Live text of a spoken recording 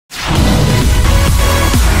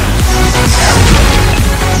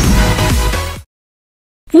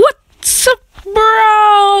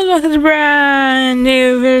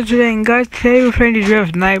today, and guys, today we're playing the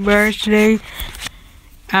Drift Nightmares today.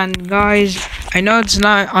 And guys, I know it's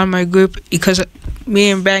not on my group because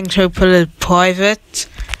me and Ben tried to put it private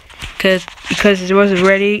because it wasn't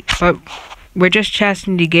ready, but we're just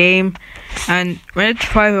testing the game. And when it's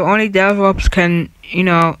private, only developers can,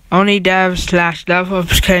 only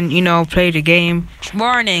devs/developers can, play the game.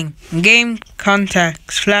 Warning: game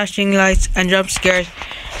context, flashing lights, and jump scares,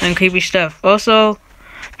 and creepy stuff. Also,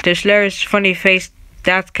 the Slayer's funny face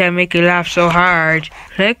that can make you laugh so hard.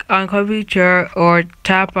 Click on computer or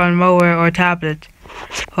tap on mobile or tablet.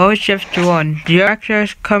 Hold shift to 1. The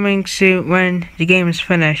director's coming soon when the game is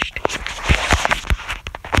finished.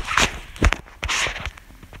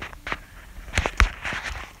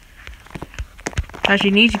 Actually,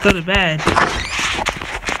 need to go to bed.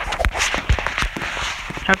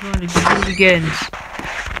 Happy when the game begins.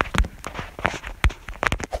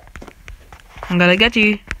 I'm gonna get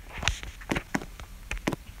you.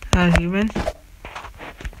 Human.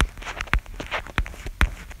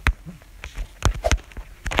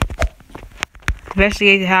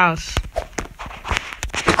 Investigate the house.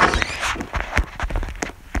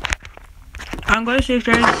 I'm going to see if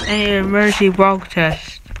there's any emergency bug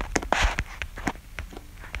test.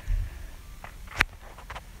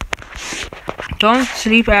 Don't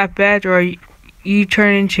sleep at bed or you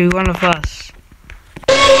turn into one of us.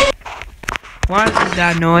 What is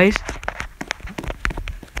that noise?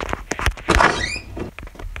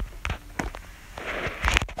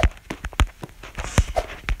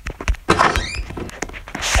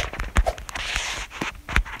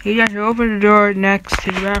 You got to open the door next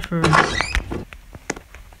to the bathroom.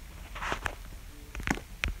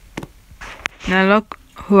 Now look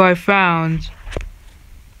who I found.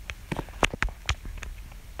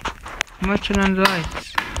 I'm gonna turn on the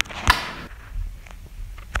lights.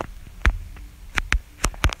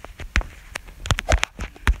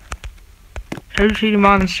 Ever see the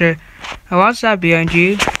monster? Oh, what's that behind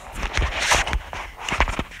you?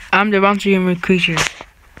 I'm the monster human creature.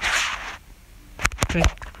 Okay.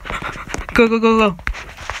 Go, go, go, go.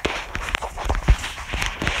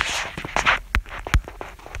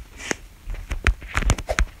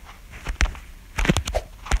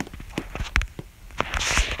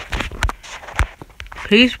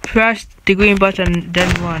 Please press the green button, then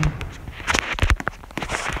 1.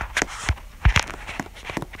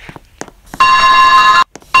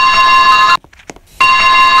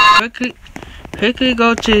 Quickly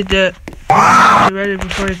go to the ready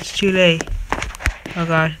before it's too late. Oh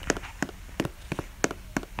god.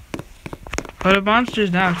 Well, the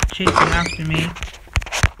monster's now chasing after me.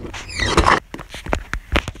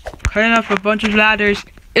 Cutting up a bunch of ladders.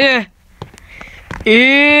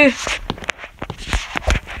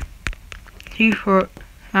 T for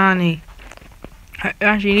Annie. I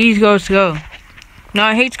actually need to go. No,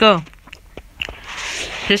 I hate to go.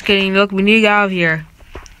 Just kidding, look, we need to get out of here.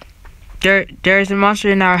 There's a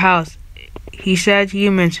monster in our house. He said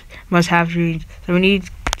humans must have dreams, so we need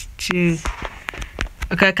to...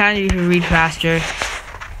 Okay, I kinda need to read faster.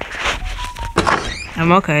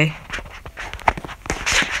 I'm okay.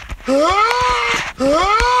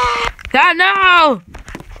 God, no!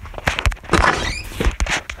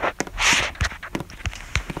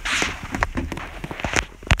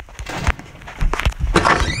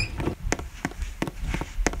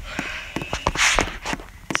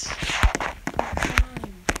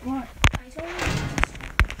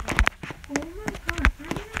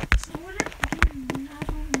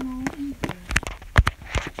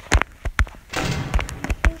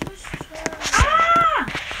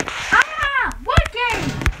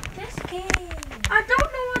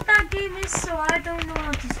 So I don't know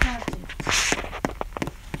how to start it.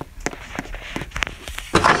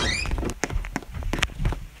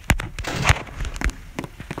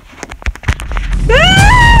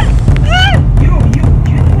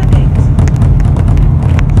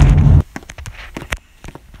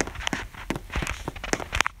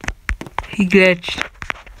 He glitched.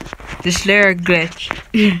 The Slayer glitched.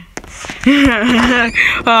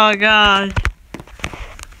 Oh god.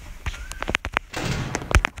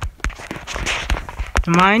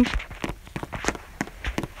 Mine.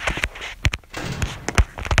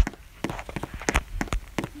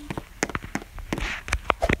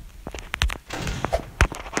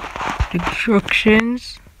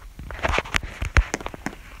 Instructions.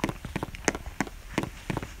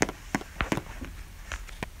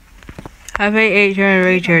 Have a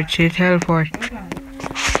generator to teleport.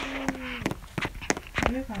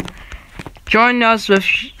 Join us with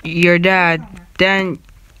your dad, then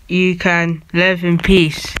you can live in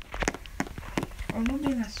peace.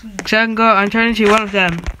 So I can go and turn into one of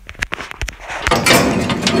them.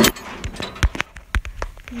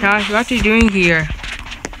 Gosh, what are you doing here?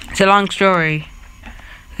 It's a long story.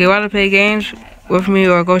 Okay, want to play games with me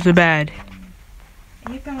or go to bed?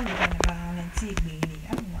 Hello,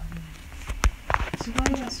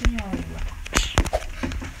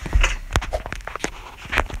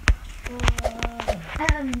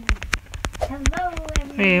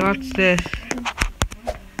 everyone. Hey, what's this?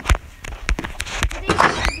 Today we're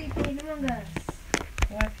going to be playing Among Us.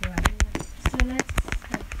 So let's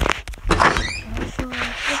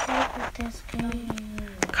with this game.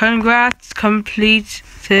 Congrats, completed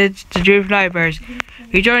the Dream Nightmares.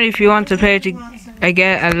 Rejoin if you want to play it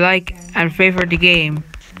again and like and favorite the game.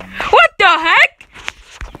 What the heck?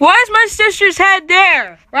 Why is my sister's head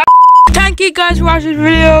there? Thank you guys for watching this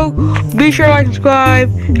video. Be sure to like and subscribe.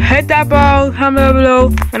 Hit that bell, comment down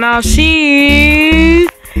below, and I'll see you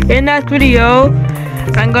in that video.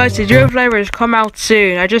 And guys, the Dream Nightmares come out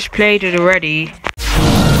soon. I just played it already.